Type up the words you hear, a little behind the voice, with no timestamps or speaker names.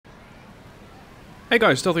Hey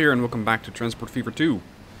guys, Stealth here and welcome back to Transport Fever 2.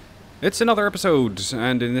 It's another episode,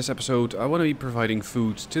 and in this episode I want to be providing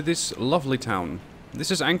food to this lovely town. This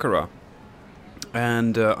is Ankara,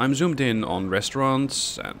 and I'm zoomed in on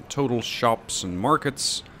restaurants and total shops and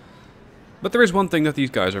markets. But there is one thing that these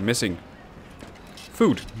guys are missing.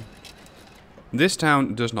 Food. This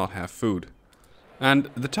town does not have food. And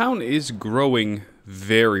the town is growing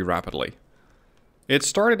very rapidly. It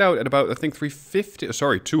started out at about, I think,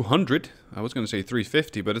 200. I was going to say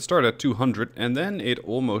 350, but it started at 200, and then it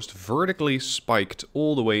almost vertically spiked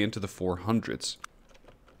all the way into the 400s.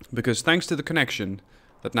 Because thanks to the connection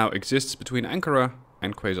that now exists between Ankara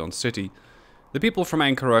and Quezon City, the people from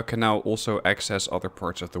Ankara can now also access other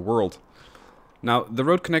parts of the world. Now, the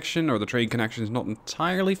road connection, or the train connection, is not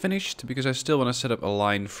entirely finished, because I still want to set up a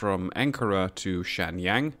line from Ankara to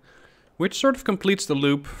Shenyang, which sort of completes the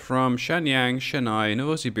loop from Shenyang, Chennai,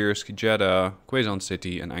 Novosibirsk, Jeddah, Quezon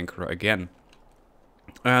City, and Ankara again.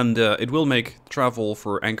 And it will make travel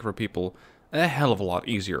for Ankara people a hell of a lot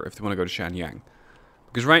easier if they want to go to Shenyang.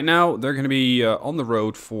 Because right now, they're going to be on the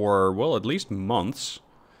road for, well, at least months,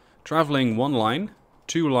 traveling 1 line,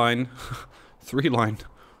 2 line, 3 line,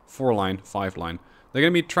 4 line, 5 line. They're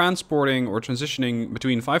going to be transporting or transitioning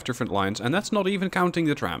between 5 different lines, and that's not even counting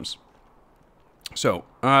the trams. So,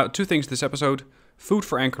 2 things this episode: food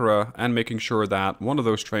for Ankara and making sure that one of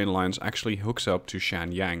those train lines actually hooks up to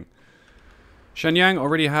Shenyang. Shenyang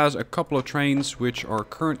already has a couple of trains which are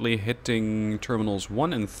currently hitting terminals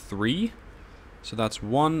 1 and 3. So that's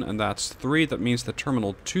 1 and that's 3. That means that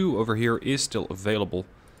terminal 2 over here is still available.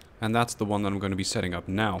 And that's the one that I'm going to be setting up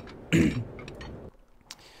now. It's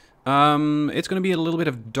going to be a little bit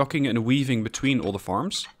of ducking and weaving between all the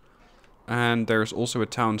farms. And there's also a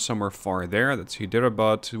town somewhere far there, that's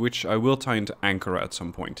Hyderabad, which I will tie into Ankara at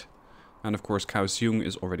some point. And of course Kaohsiung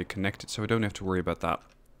is already connected, so I don't have to worry about that.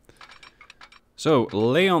 So,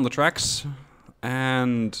 lay on the tracks,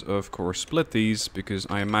 and of course split these, because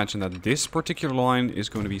I imagine that this particular line is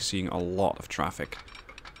going to be seeing a lot of traffic.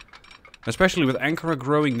 Especially with Ankara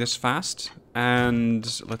growing this fast,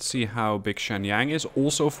 and let's see how big Shenyang is,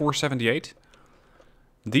 also 478.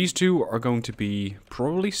 These two are going to be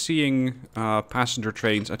probably seeing passenger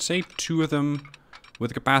trains. I'd say 2 of them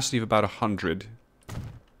with a capacity of about 100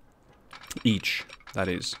 each. That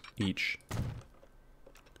is, each.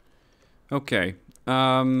 Okay.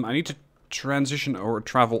 I need to transition or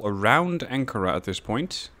travel around Ankara at this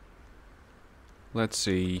point. Let's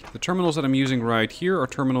see. The terminals that I'm using right here are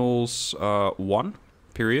terminals 1,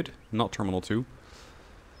 period, not terminal 2.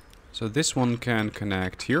 So this one can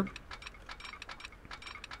connect here.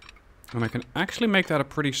 And I can actually make that a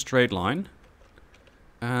pretty straight line.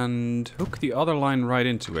 And hook the other line right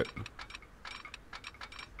into it.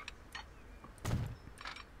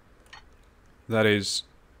 That is,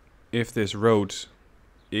 if this road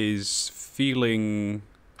is feeling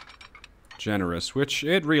generous, which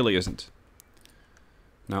it really isn't.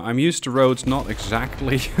 Now, I'm used to roads not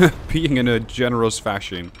exactly being in a generous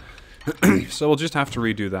fashion. So we'll just have to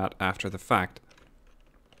redo that after the fact.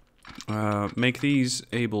 Make these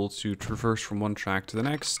able to traverse from one track to the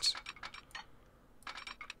next.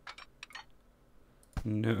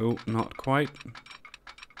 No, not quite.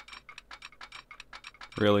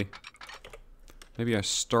 Really? Maybe I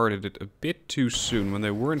started it a bit too soon when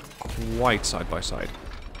they weren't quite side by side.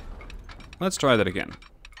 Let's try that again.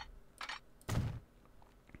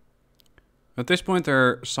 At this point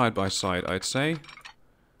they're side by side, I'd say.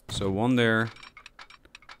 So 1 there,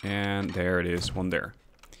 and there it is, 1 there.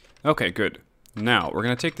 Okay, good. Now, we're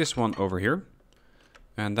going to take this one over here.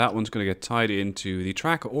 And that one's going to get tied into the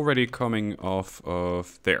track already coming off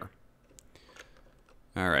of there.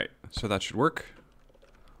 Alright, so that should work.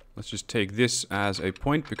 Let's just take this as a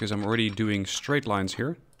point, because I'm already doing straight lines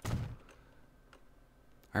here.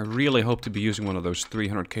 I really hope to be using one of those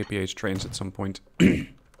 300 kph trains at some point.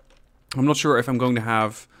 I'm not sure if I'm going to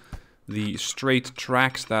have the straight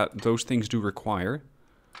tracks that those things do require.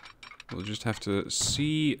 We'll just have to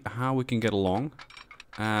see how we can get along.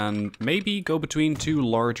 And maybe go between 2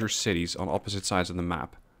 larger cities on opposite sides of the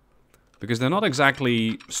map. Because they're not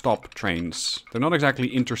exactly stop trains. They're not exactly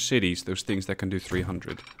intercities, those things that can do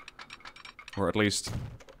 300. Or at least,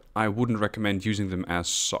 I wouldn't recommend using them as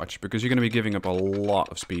such. Because you're going to be giving up a lot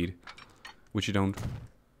of speed. Which you don't...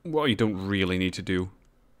 well, you don't really need to do.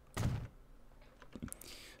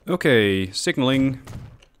 Okay, signaling.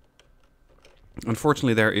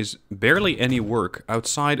 Unfortunately, there is barely any work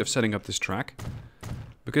outside of setting up this track,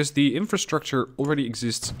 because the infrastructure already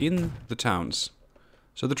exists in the towns.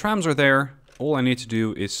 So the trams are there. All I need to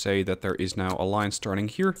do is say that there is now a line starting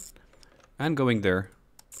here and going there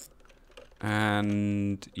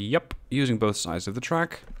And, yep, using both sides of the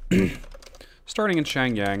track. Starting in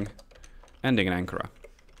Shenyang, ending in Ankara.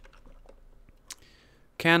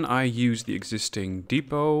 Can I use the existing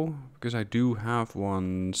depot? Because I do have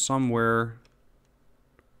one somewhere.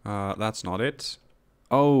 That's not it.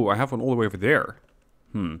 Oh, I have one all the way over there.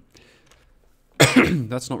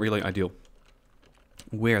 That's not really ideal.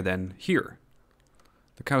 Where then? Here.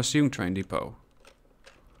 The Kaohsiung train depot.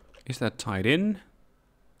 Is that tied in?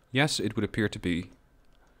 Yes, it would appear to be.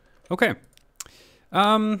 Okay.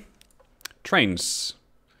 Trains.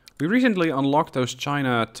 We recently unlocked those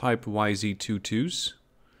China Type YZ22s,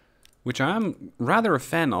 which I am rather a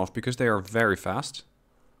fan of because they are very fast.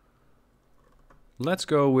 Let's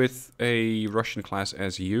go with a Russian class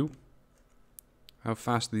SU. How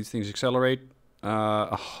fast do these things accelerate?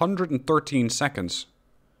 113 seconds.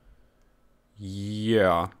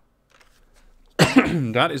 Yeah.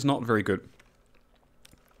 That is not very good.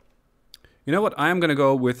 You know what? I am going to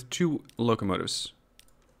go with 2 locomotives.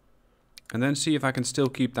 And then see if I can still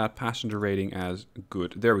keep that passenger rating as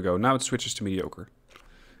good. There we go. Now it switches to mediocre.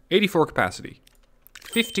 84 capacity.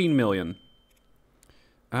 15 million.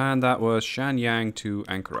 And that was Shenyang to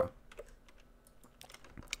Ankara.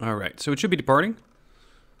 Alright, so it should be departing.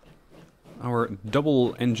 Our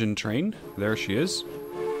double engine train. There she is.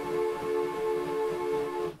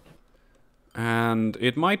 And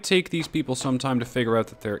it might take these people some time to figure out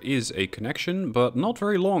that there is a connection, but not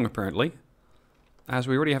very long apparently. As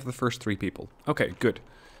we already have the first 3 people. Okay, good.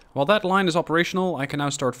 While that line is operational, I can now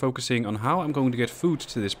start focusing on how I'm going to get food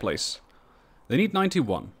to this place. They need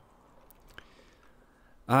 91.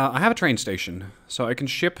 I have a train station, so I can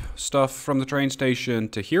ship stuff from the train station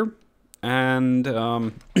to here. And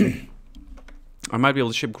I might be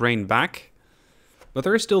able to ship grain back. But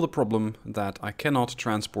there is still the problem that I cannot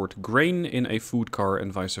transport grain in a food car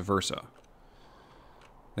and vice versa.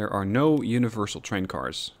 There are no universal train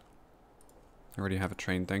cars. I already have a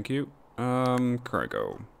train, thank you.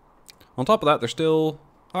 Cargo. On top of that, they're still...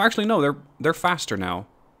 Oh, actually, no, they're faster now.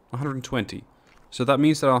 120. So that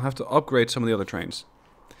means that I'll have to upgrade some of the other trains.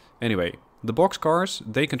 Anyway, the box cars,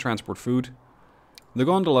 they can transport food. The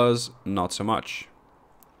gondolas, not so much.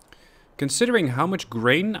 Considering how much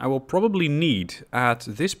grain I will probably need at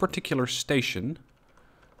this particular station,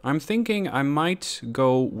 I'm thinking I might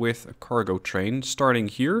go with a cargo train, starting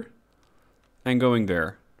here and going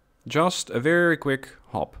there. Just a very quick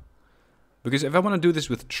hop. Because if I want to do this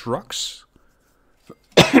with trucks...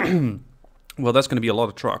 well, that's going to be a lot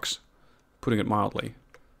of trucks, putting it mildly.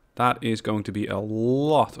 That is going to be a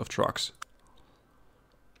lot of trucks.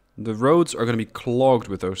 The roads are going to be clogged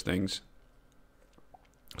with those things.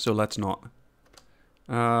 So let's not.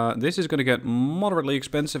 This is going to get moderately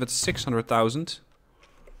expensive at 600,000.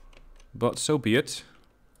 But so be it.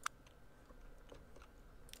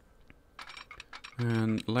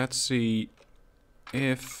 And let's see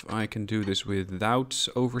if I can do this without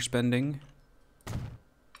overspending.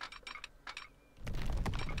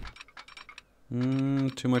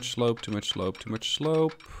 Too much slope, too much slope, too much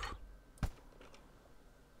slope.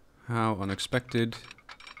 How unexpected.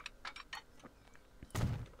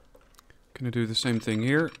 Can I do the same thing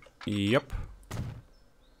here? Yep.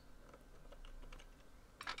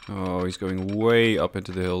 Oh, he's going way up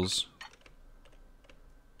into the hills.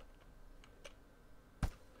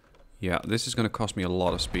 Yeah, this is going to cost me a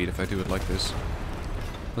lot of speed if I do it like this.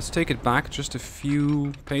 Let's take it back just a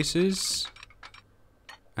few paces.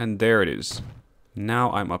 And there it is.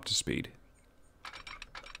 Now I'm up to speed.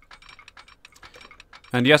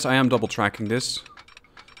 And yes, I am double tracking this.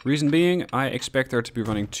 Reason being, I expect there to be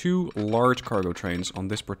running 2 large cargo trains on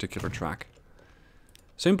this particular track.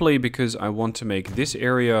 Simply because I want to make this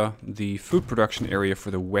area the food production area for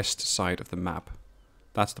the west side of the map.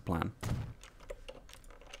 That's the plan.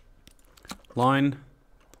 Line.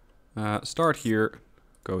 Start here.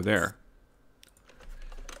 Go there.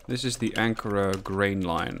 This is the Ankara grain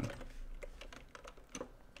line.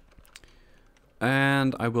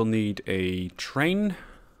 And I will need a train,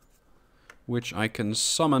 which I can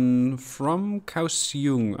summon from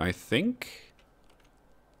Kaohsiung, I think.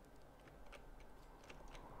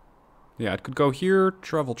 Yeah, it could go here,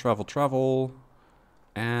 travel, travel, travel,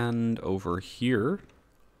 and over here.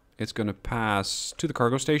 It's going to pass to the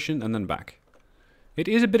cargo station and then back. It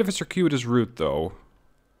is a bit of a circuitous route, though,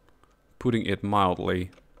 putting it mildly.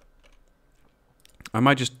 I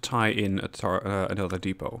might just tie in another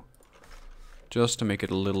depot, just to make it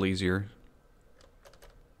a little easier.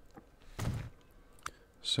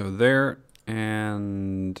 So there,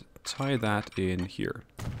 and tie that in here.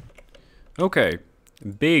 Okay,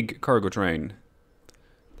 big cargo train.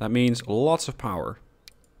 That means lots of power.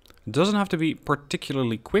 It doesn't have to be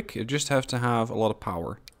particularly quick, it just has to have a lot of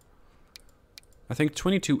power. I think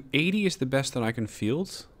 2280 is the best that I can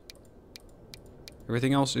field.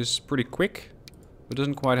 Everything else is pretty quick, but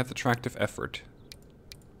doesn't quite have the tractive effort.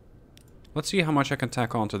 Let's see how much I can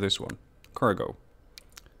tack onto this one. Cargo.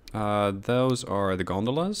 Those are the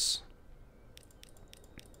gondolas.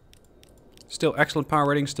 Still excellent power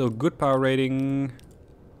rating, still good power rating.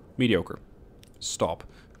 Mediocre. Stop.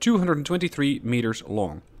 223 meters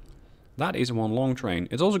long. That is one long train.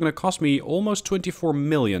 It's also going to cost me almost 24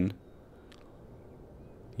 million.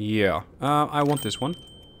 Yeah, I want this one.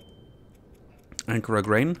 Ankara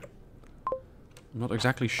grain. I'm not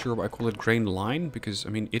exactly sure why I call it grain line, because, I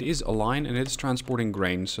mean, it is a line and it's transporting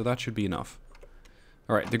grain, so that should be enough.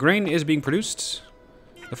 Alright, the grain is being produced.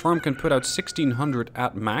 The farm can put out 1600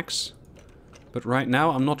 at max, but right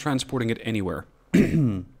now I'm not transporting it anywhere.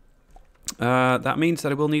 That means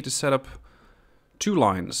that I will need to set up 2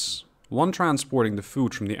 lines. One transporting the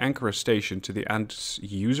food from the Ankara station to the end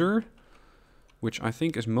user, which I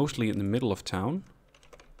think is mostly in the middle of town.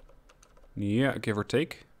 Yeah, give or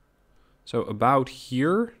take. So about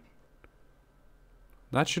here.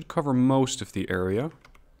 That should cover most of the area.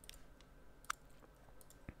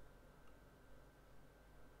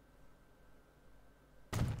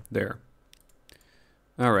 There.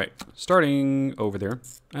 Alright, starting over there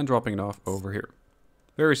and dropping it off over here.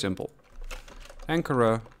 Very simple.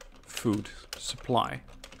 Ankara food supply.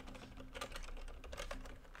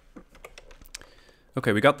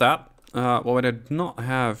 Okay, we got that. What I did not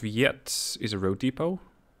have yet is a road depot.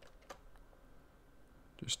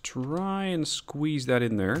 Just try and squeeze that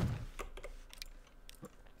in there.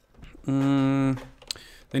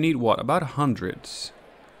 They need what? About 100.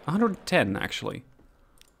 110 actually.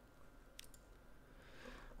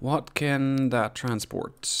 What can that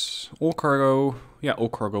transport? All cargo. Yeah, all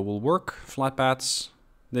cargo will work. Flatbats.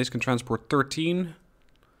 These can transport 13.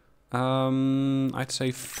 I'd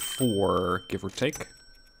say 4, give or take.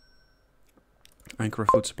 Ankara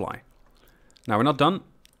food supply. Now we're not done.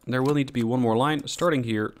 There will need to be one more line, starting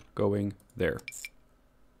here, going there.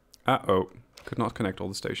 Uh-oh. Could not connect all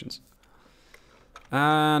the stations.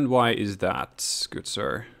 And why is that, good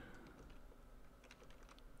sir?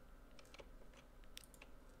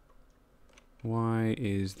 Why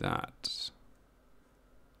is that?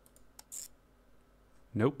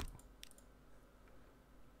 Nope.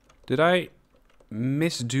 Did I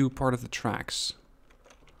misdo part of the tracks?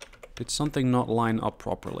 Did something not line up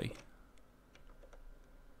properly?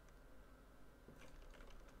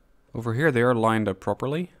 Over here they are lined up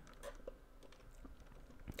properly.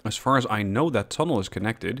 As far as I know, that tunnel is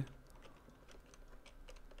connected.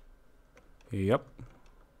 Yep.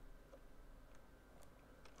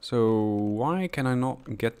 So why can I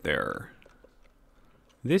not get there?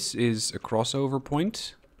 This is a crossover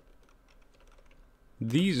point.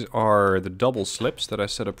 These are the double slips that I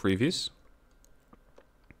set up previous.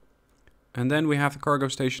 And then we have the cargo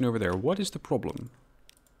station over there. What is the problem?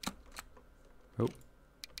 Oh,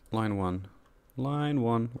 line 1. Line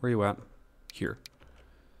 1, where are you at? Here.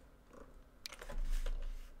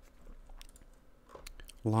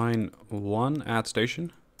 Line 1 at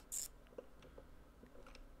station.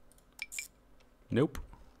 Nope.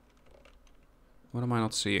 What am I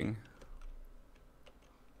not seeing?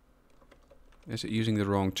 Is it using the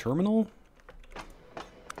wrong terminal?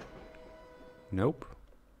 Nope.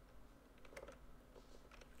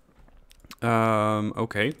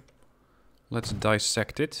 Okay. Let's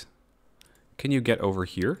dissect it. Can you get over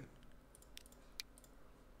here?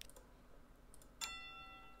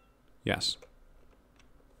 Yes.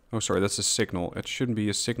 Oh, sorry, that's a signal. It shouldn't be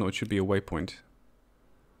a signal, it should be a waypoint.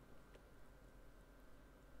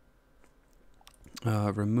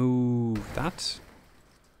 Remove that.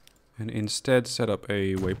 And instead set up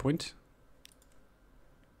a waypoint.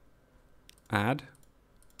 Add.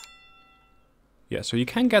 Yeah, so you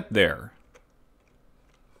can get there.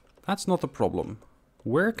 That's not the problem.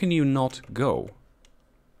 Where can you not go?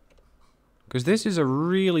 Because this is a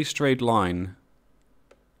really straight line.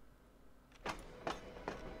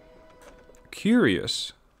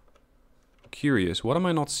 Curious. Curious. What am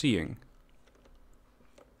I not seeing?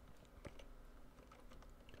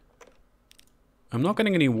 I'm not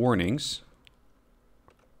getting any warnings.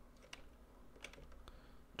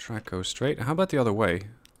 Track goes straight. How about the other way?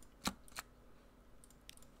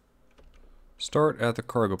 Start at the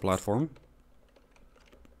cargo platform.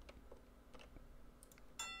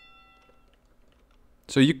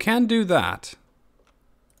 So you can do that.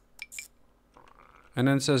 And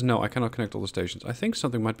then it says, no, I cannot connect all the stations. I think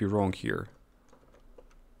something might be wrong here.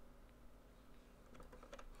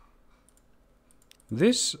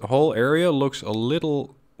 This whole area looks a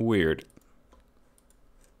little weird.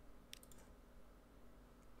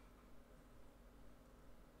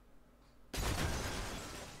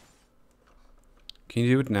 Can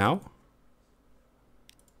you do it now?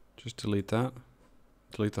 Just delete that.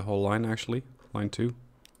 Delete the whole line, actually. Line 2.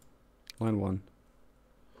 Line 1.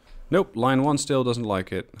 Nope, line 1 still doesn't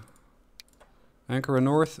like it. Ankara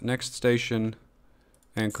North, next station.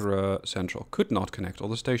 Ankara Central. Could not connect all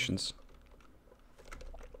the stations.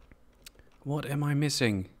 What am I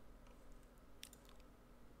missing?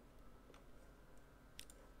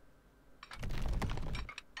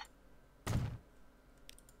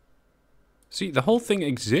 See, the whole thing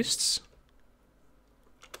exists.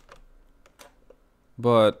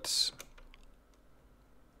 But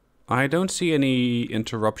I don't see any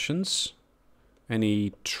interruptions.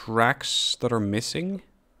 Any tracks that are missing.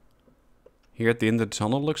 Here at the end of the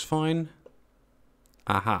tunnel looks fine.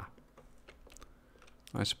 Aha.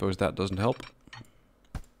 I suppose that doesn't help.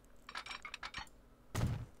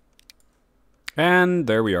 And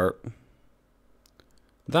there we are.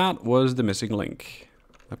 That was the missing link,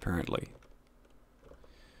 apparently.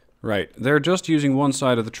 Right, they're just using one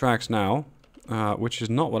side of the tracks now, which is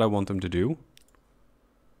not what I want them to do.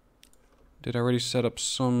 Did I already set up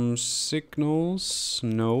some signals?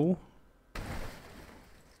 No.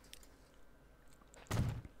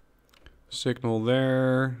 Signal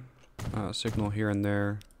there. Signal here and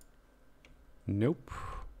there. Nope.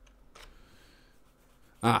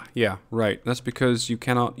 Ah, yeah, right. That's because you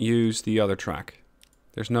cannot use the other track.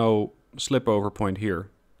 There's no slip over point here.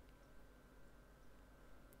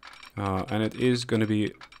 And it is going to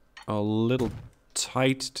be a little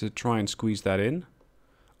tight to try and squeeze that in.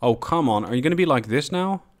 Oh, come on. Are you going to be like this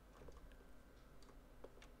now?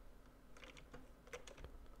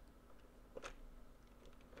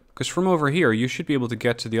 Because from over here, you should be able to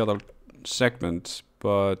get to the other segment.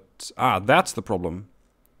 But, that's the problem.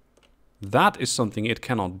 That is something it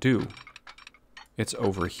cannot do. It's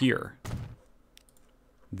over here.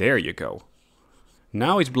 There you go.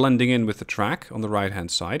 Now he's blending in with the track on the right-hand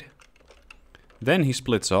side. Then he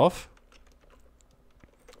splits off.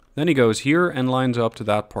 Then he goes here and lines up to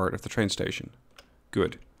that part of the train station.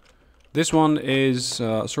 Good. This one is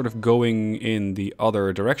sort of going in the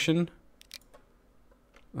other direction.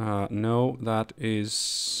 No, that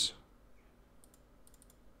is...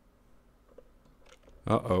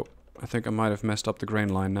 Uh-oh. I think I might have messed up the grain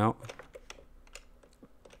line now.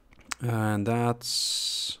 And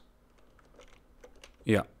that's...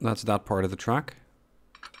 Yeah, that's that part of the track.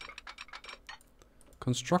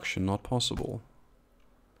 Construction not possible.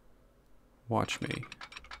 Watch me.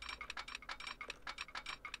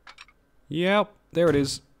 Yep, there it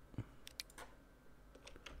is.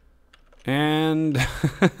 And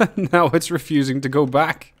now it's refusing to go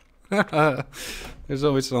back. There's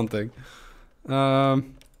always something.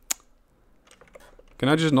 Can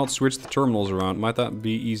I just not switch the terminals around? Might that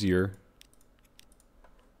be easier?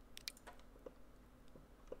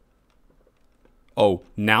 Oh,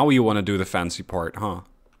 now you want to do the fancy part, huh?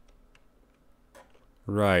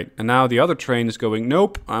 Right. And now the other train is going,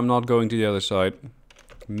 nope, I'm not going to the other side.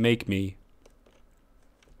 Make me.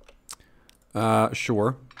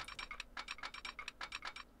 Sure.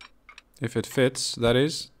 If it fits, that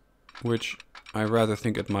is. Which I rather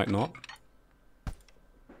think it might not.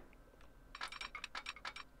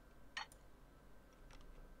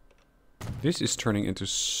 This is turning into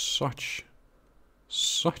such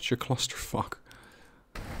a clusterfuck.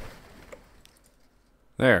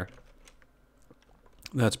 There.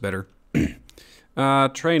 That's better.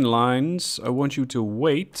 Train lines, I want you to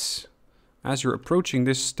wait as you're approaching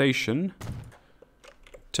this station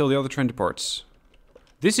till the other train departs.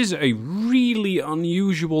 This is a really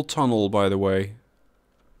unusual tunnel, by the way.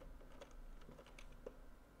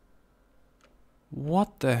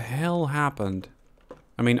 What the hell happened?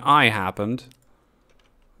 I mean, I happened.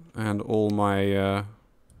 And all my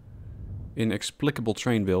inexplicable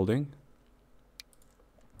train building.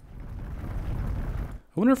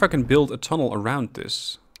 I wonder if I can build a tunnel around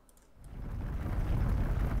this.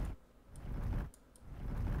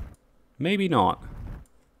 Maybe not.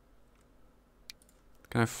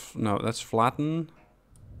 Can I no, that's flatten.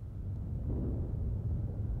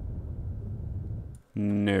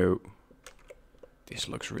 No. This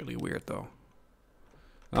looks really weird though.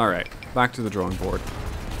 Alright, back to the drawing board.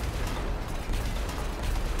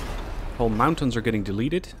 Whole mountains are getting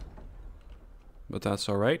deleted. But that's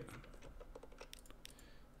alright.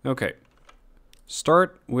 Okay.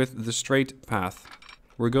 Start with the straight path.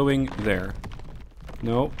 We're going there.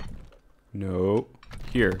 No. No.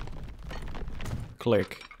 Here.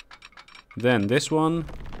 Click. Then this one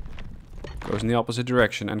goes in the opposite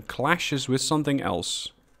direction and clashes with something else.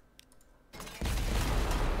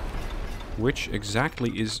 which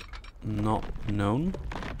exactly is not known.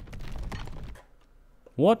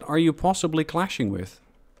 What are you possibly clashing with?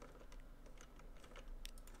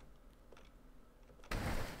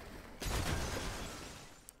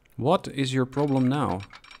 What is your problem now?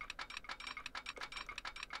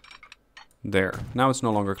 There. Now it's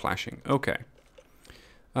no longer clashing. Okay.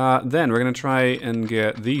 Then we're going to try and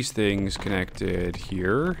get these things connected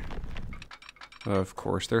here. Of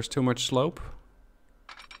course, there's too much slope.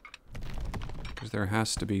 Because there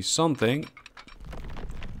has to be something.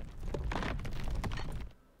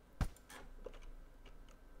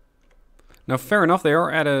 Now, fair enough, they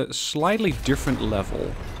are at a slightly different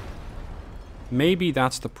level. Maybe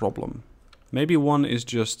that's the problem. Maybe one is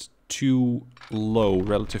just too low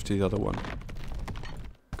relative to the other one.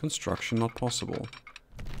 Construction not possible.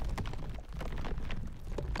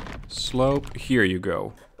 Slope, here you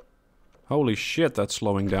go. Holy shit, that's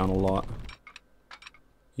slowing down a lot.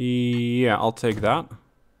 Yeah, I'll take that.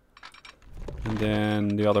 And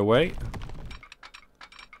then the other way.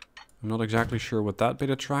 I'm not exactly sure what that bit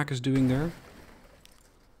of track is doing there.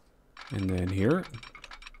 And then here.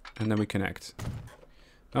 And then we connect.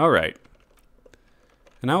 Alright.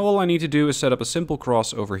 And now all I need to do is set up a simple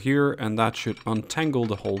cross over here, and that should untangle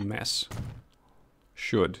the whole mess.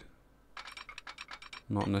 Should.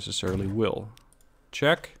 Not necessarily will.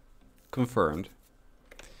 Check. Confirmed.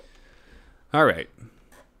 Alright.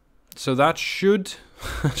 So that should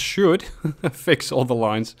fix all the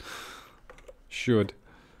lines. Should.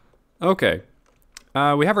 Okay.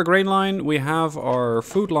 We have our grain line. We have our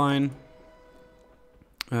food line.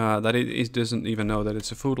 That it doesn't even know that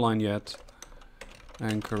it's a food line yet.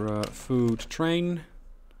 Anchor food train.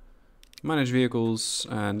 Manage vehicles.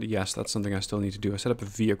 And yes, that's something I still need to do. I set up a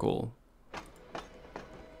vehicle.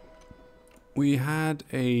 We had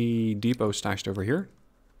a depot stashed over here.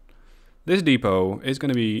 This depot is going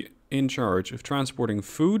to be in charge of transporting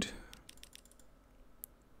food.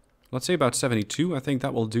 Let's say about 72. I think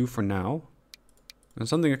that will do for now. And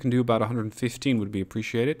something I can do about 115 would be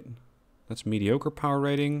appreciated. That's mediocre power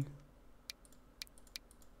rating.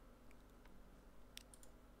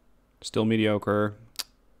 Still mediocre.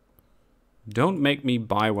 Don't make me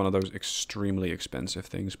buy one of those extremely expensive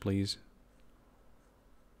things, please.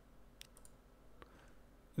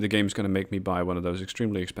 The game's going to make me buy one of those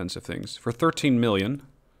extremely expensive things. For 13 million,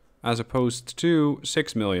 as opposed to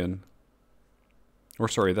 6 million. Or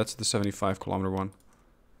sorry, that's the 75 kilometer one.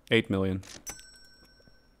 8 million.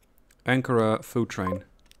 Ankara food train.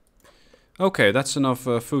 Okay, that's enough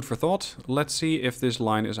food for thought. Let's see if this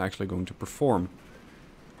line is actually going to perform.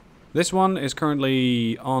 This one is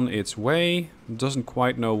currently on its way. Doesn't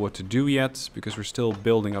quite know what to do yet, because we're still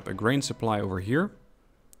building up a grain supply over here.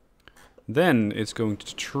 Then it's going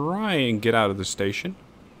to try and get out of the station.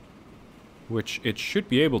 Which it should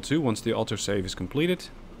be able to once the autosave is completed.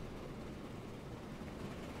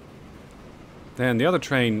 Then the other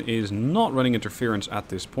train is not running interference at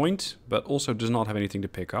this point, but also does not have anything to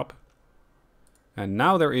pick up. And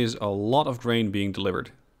now there is a lot of grain being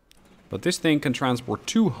delivered. But this thing can transport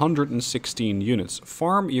 216 units.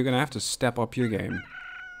 Farm, you're going to have to step up your game.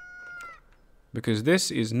 Because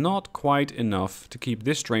this is not quite enough to keep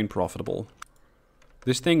this train profitable.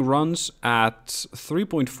 This thing runs at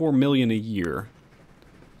 3.4 million a year.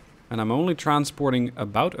 And I'm only transporting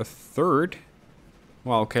about a third.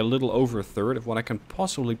 Well, okay, a little over a third of what I can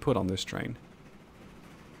possibly put on this train.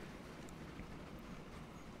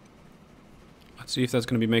 Let's see if that's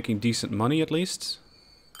going to be making decent money at least.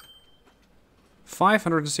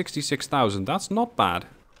 566,000, that's not bad.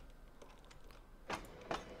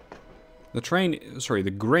 The train, sorry,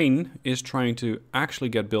 the grain is trying to actually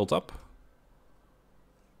get built up.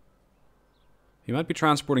 He might be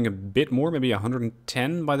transporting a bit more, maybe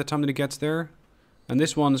 110 by the time that it gets there. And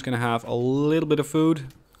this one is going to have a little bit of food,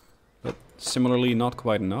 but similarly not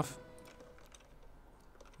quite enough.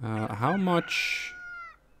 How much?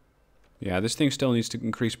 Yeah, this thing still needs to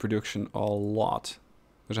increase production a lot.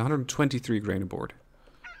 There's 123 grain aboard.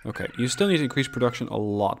 Okay, you still need to increase production a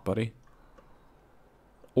lot, buddy.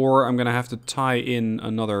 Or I'm going to have to tie in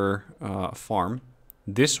another farm.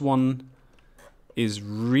 This one is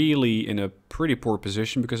really in a pretty poor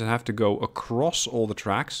position because I have to go across all the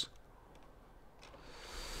tracks.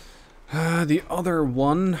 The other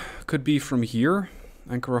one could be from here.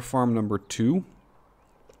 Ankara farm number 2.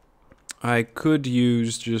 I could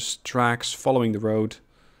use just tracks following the road.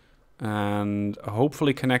 And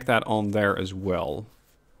hopefully connect that on there as well.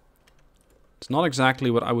 It's not exactly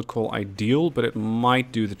what I would call ideal, but it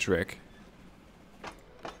might do the trick.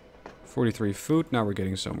 43 food, now we're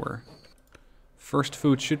getting somewhere. First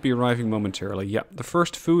food should be arriving momentarily. Yep, the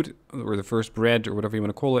first food, or the first bread, or whatever you want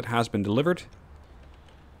to call it, has been delivered.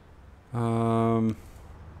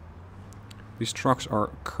 These trucks are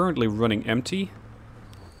currently running empty,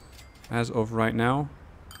 as of right now.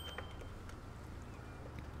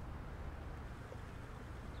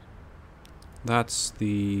 That's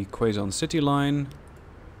the Quezon City line.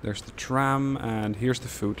 There's the tram, and here's the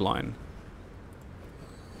food line.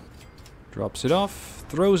 Drops it off,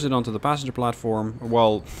 throws it onto the passenger platform.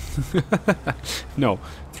 Well, no,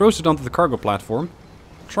 throws it onto the cargo platform.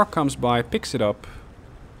 Truck comes by, picks it up,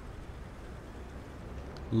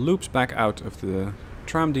 loops back out of the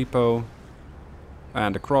tram depot,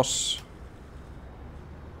 and across.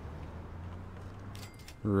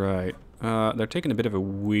 Right. They're taking a bit of a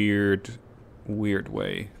weird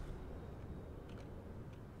way.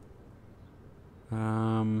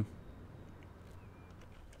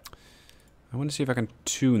 I want to see if I can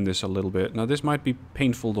tune this a little bit. Now this might be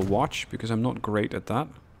painful to watch because I'm not great at that.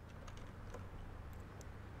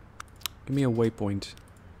 Give me a waypoint.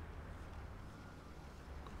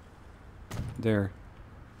 There.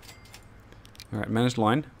 Alright, managed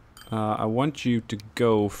line. I want you to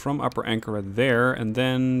go from Upper Ankara there and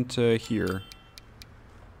then to here.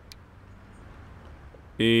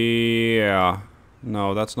 Yeah.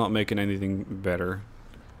 No, that's not making anything better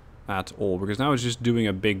at all, because now it's just doing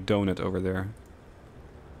a big donut over there.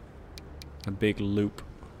 A big loop.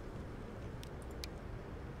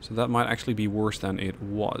 So that might actually be worse than it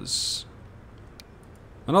was.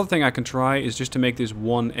 Another thing I can try is just to make this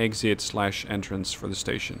one exit / entrance for the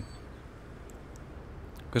station.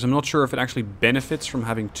 Because I'm not sure if it actually benefits from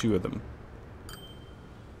having two of them.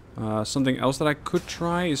 Something else that I could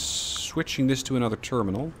try is switching this to another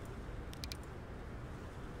terminal.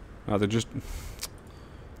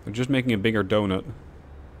 They're just making a bigger donut.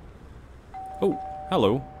 Oh,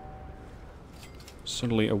 hello.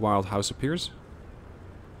 Suddenly a wild house appears.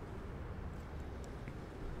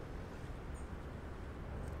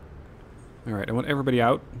 Alright, I want everybody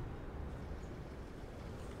out.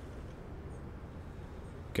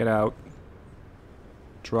 Get out.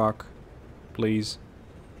 Truck, please.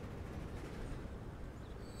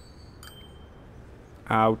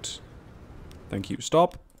 Out. Thank you.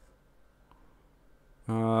 Stop.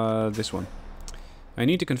 This one. I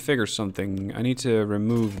need to configure something. I need to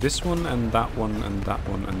remove this one and that one and that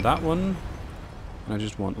one and that one. And I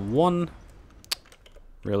just want one.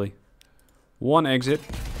 Really? One exit.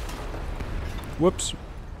 Whoops.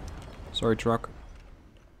 Sorry, truck.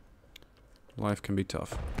 Life can be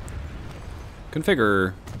tough.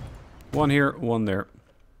 Configure. One here, one there.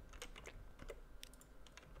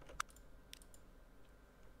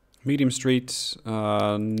 Medium street.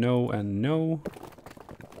 No and no.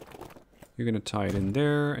 You're gonna tie it in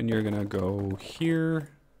there, and you're gonna go here.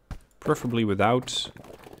 Preferably without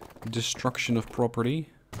destruction of property.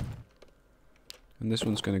 And this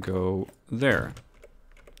one's gonna go there.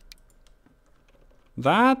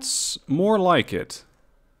 That's more like it.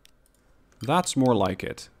 That's more like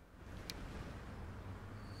it.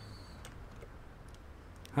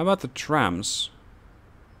 How about the trams?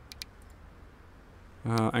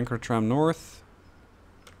 Ankara tram north.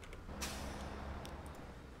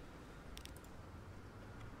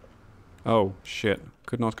 Oh, shit.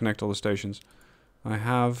 Could not connect all the stations. I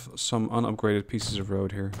have some unupgraded pieces of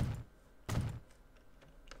road here.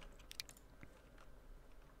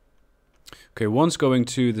 Okay, one's going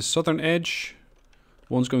to the southern edge.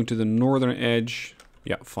 One's going to the northern edge.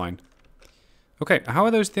 Yeah, fine. Okay, how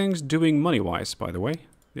are those things doing money-wise, by the way?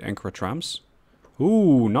 The Ankara trams.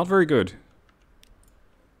 Ooh, not very good.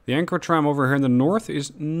 The Ankara tram over here in the north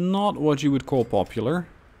is not what you would call popular.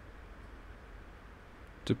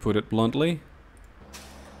 To put it bluntly.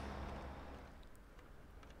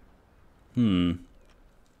 I'm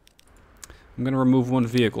gonna remove one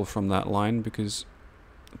vehicle from that line because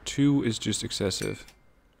 2 is just excessive.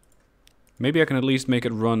 Maybe I can at least make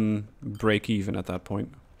it run break even at that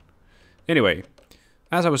point. Anyway,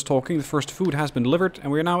 as I was talking, the first food has been delivered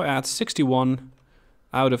and we're now at 61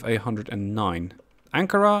 out of 109.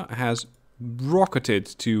 Ankara has rocketed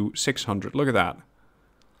to 600. Look at that.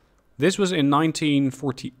 This was in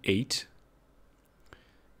 1948.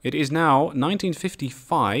 It is now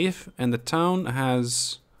 1955 and the town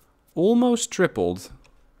has almost tripled.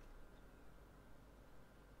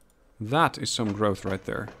 That is some growth right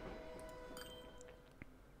there.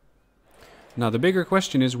 Now the bigger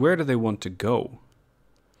question is, where do they want to go?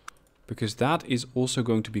 Because that is also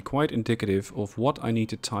going to be quite indicative of what I need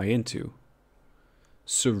to tie into.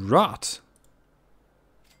 Surat?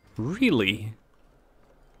 Really?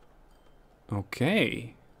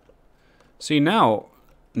 Okay. See, now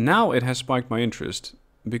now it has spiked my interest,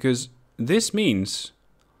 because this means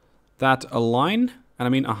that a line, and I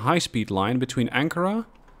mean a high-speed line, between Ankara,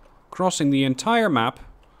 crossing the entire map,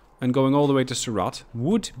 and going all the way to Surat,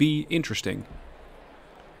 would be interesting.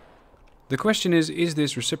 The question is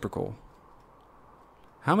this reciprocal?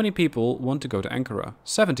 How many people want to go to Ankara?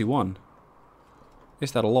 71.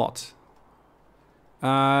 Is that a lot?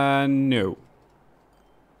 No.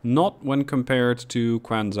 Not when compared to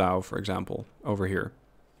Quanzhou, for example, over here.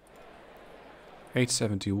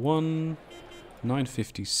 871,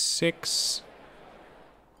 956.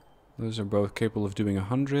 Those are both capable of doing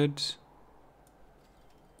 100.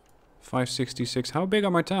 566. How big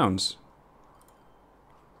are my towns?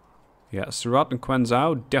 Yeah, Surat and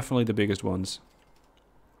Quanzhou, definitely the biggest ones.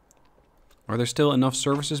 Are there still enough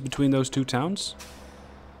services between those two towns?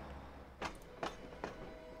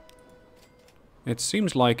 It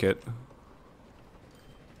seems like it.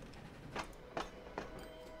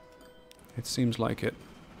 It seems like it.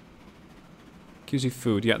 QZ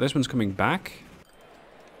food. Yeah, this one's coming back.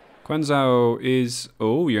 Quanzhou is...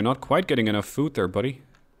 Oh, you're not quite getting enough food there, buddy.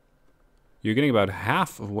 You're getting about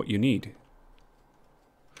half of what you need.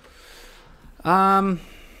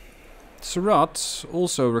 Surat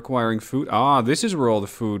also requiring food. Ah, this is where all the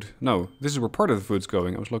food... No, this is where part of the food's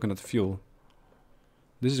going. I was looking at the fuel.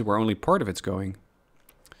 This is where only part of it's going.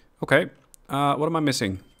 Okay, what am I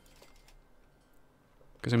missing?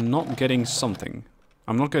 Because I'm not getting something.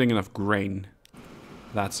 I'm not getting enough grain.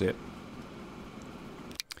 That's it.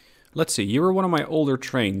 Let's see, you were one of my older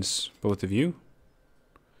trains, both of you.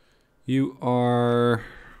 You are...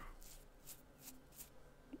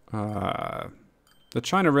 the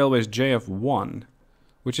China Railways JF1,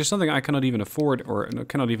 which is something I cannot even afford or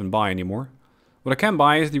cannot even buy anymore. What I can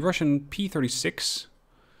buy is the Russian P36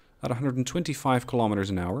 at 125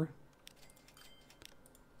 kilometers an hour.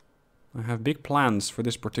 I have big plans for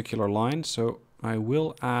this particular line, so I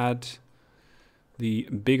will add the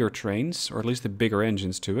bigger trains, or at least the bigger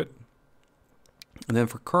engines to it. And then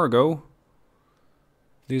for cargo,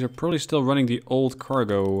 these are probably still running the old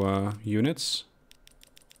cargo units.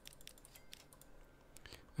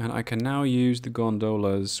 And I can now use the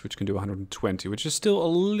gondolas, which can do 120, which is still a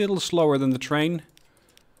little slower than the train.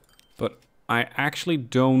 But I actually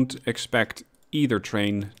don't expect either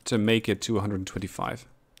train to make it to 125.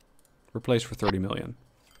 Replaced for 30 million.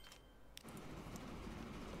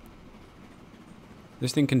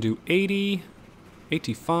 This thing can do 80,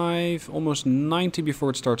 85, almost 90 before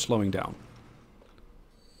it starts slowing down.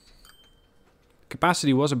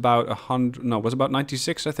 Capacity was about 100, no, was about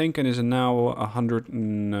 96, I think, and is now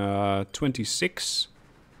 126.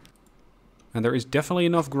 And there is definitely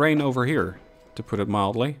enough grain over here, to put it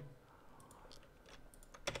mildly.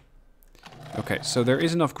 Okay, so there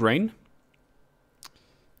is enough grain.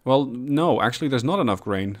 Well, no, actually there's not enough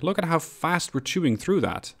grain. Look at how fast we're chewing through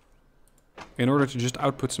that. In order to just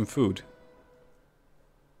output some food.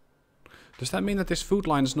 Does that mean that this food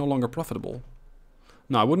line is no longer profitable?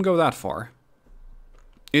 No, I wouldn't go that far.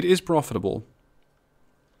 It is profitable.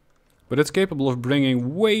 But it's capable of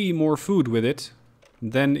bringing way more food with it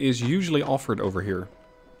than is usually offered over here.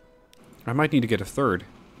 I might need to get a third.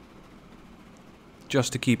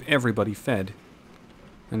 Just to keep everybody fed.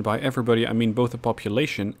 And by everybody, I mean both the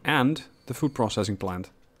population and the food processing plant.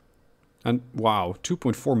 And wow,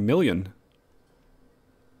 2.4 million.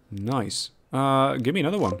 Nice. Give me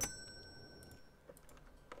another one.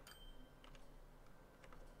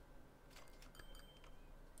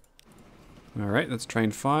 Alright, that's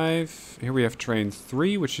train 5. Here we have train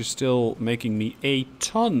 3, which is still making me a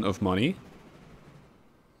ton of money.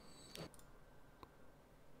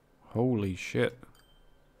 Holy shit.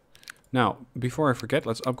 Now, before I forget,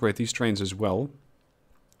 let's upgrade these trains as well.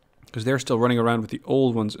 Because they're still running around with the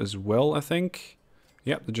old ones as well, I think.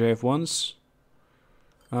 Yep, the JF1s.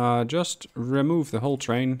 Just remove the whole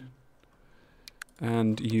train.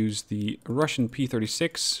 And use the Russian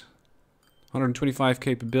P36. 125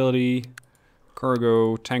 capability.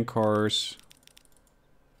 Cargo, tank cars.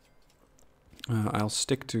 I'll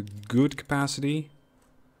stick to good capacity.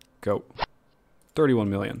 Go. 31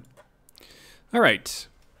 million. Alright.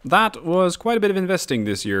 That was quite a bit of investing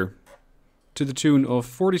this year. To the tune of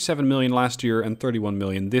 47 million last year and 31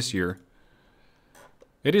 million this year.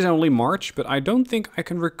 It is only March, but I don't think I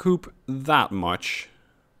can recoup that much.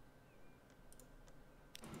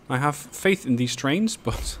 I have faith in these trains,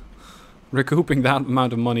 but recouping that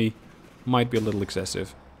amount of money might be a little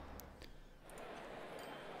excessive.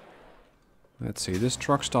 Let's see, this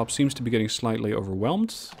truck stop seems to be getting slightly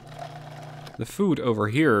overwhelmed. The food over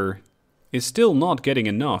here is still not getting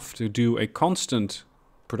enough to do a constant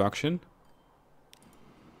production.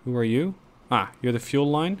 Who are you? Ah, you're the fuel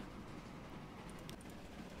line.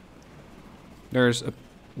 There's a,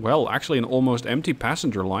 well, actually an almost empty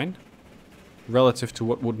passenger line relative to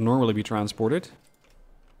what would normally be transported.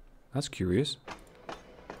 That's curious.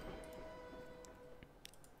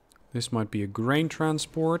 This might be a grain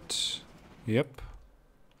transport. Yep.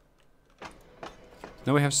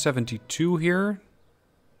 Now we have 72 here.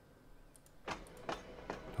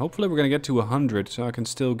 Hopefully we're going to get to 100, so I can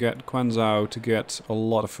still get Quanzhou to get a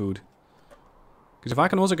lot of food. Because if I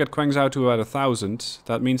can also get Quanzhou to about 1,000,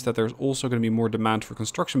 that means that there's also going to be more demand for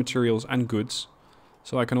construction materials and goods.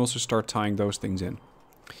 So I can also start tying those things in.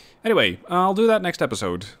 Anyway, I'll do that next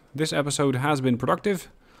episode. This episode has been productive.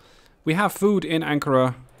 We have food in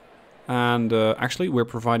Ankara. And actually, we're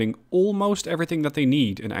providing almost everything that they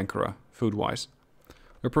need in Ankara, food-wise.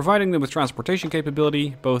 We're providing them with transportation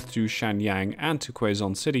capability, both to Shenyang and to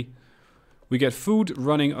Quezon City. We get food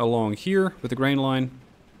running along here with the grain line,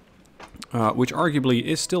 which arguably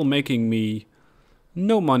is still making me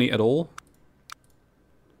no money at all.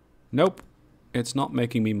 Nope, it's not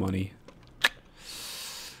making me money.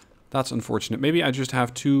 That's unfortunate. Maybe I just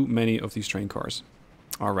have too many of these train cars.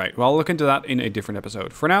 Alright, well, I'll look into that in a different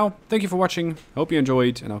episode. For now, thank you for watching, hope you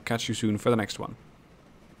enjoyed, and I'll catch you soon for the next one.